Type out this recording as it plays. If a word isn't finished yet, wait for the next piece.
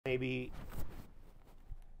maybe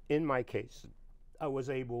in my case, I was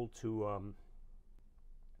able to,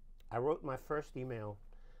 I wrote my first email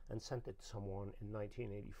and sent it to someone in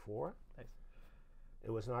 1984. Nice.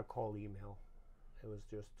 It was not called email. It was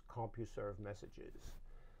just CompuServe messages.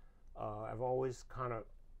 I've always kind of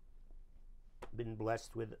been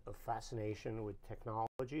blessed with a fascination with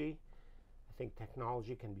technology. I think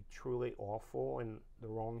technology can be truly awful in the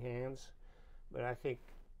wrong hands, but I think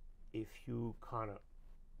if you kind of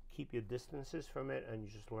keep your distances from it and you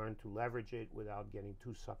just learn to leverage it without getting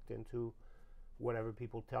too sucked into whatever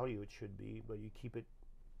people tell you it should be, but you keep it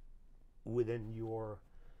within your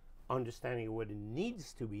understanding of what it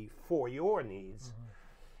needs to be for your needs.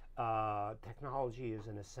 Technology is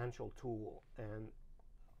an essential tool, and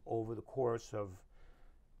over the course of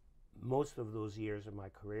most of those years of my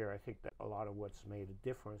career, I think that a lot of what's made a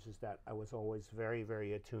difference is that I was always very,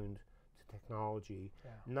 very attuned to technology,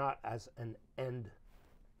 not as an end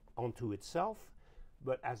unto itself,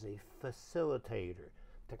 but as a facilitator.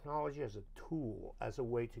 Technology as a tool, as a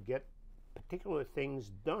way to get particular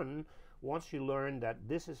things done. Once you learn that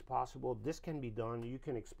this is possible, this can be done, you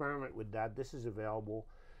can experiment with that, this is available,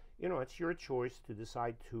 you know, it's your choice to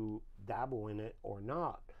decide to dabble in it or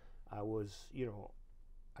not. I was, you know,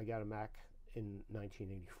 I got a Mac in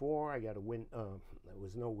 1984. I got a there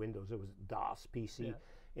was no Windows, it was DOS PC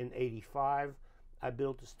in 85. I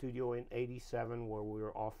built a studio in 87 where we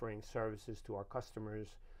were offering services to our customers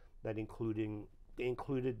that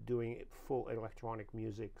included doing full electronic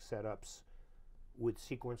music setups with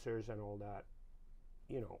sequencers and all that.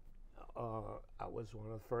 You know, I was one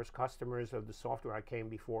of the first customers of the software. I came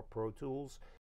before Pro Tools.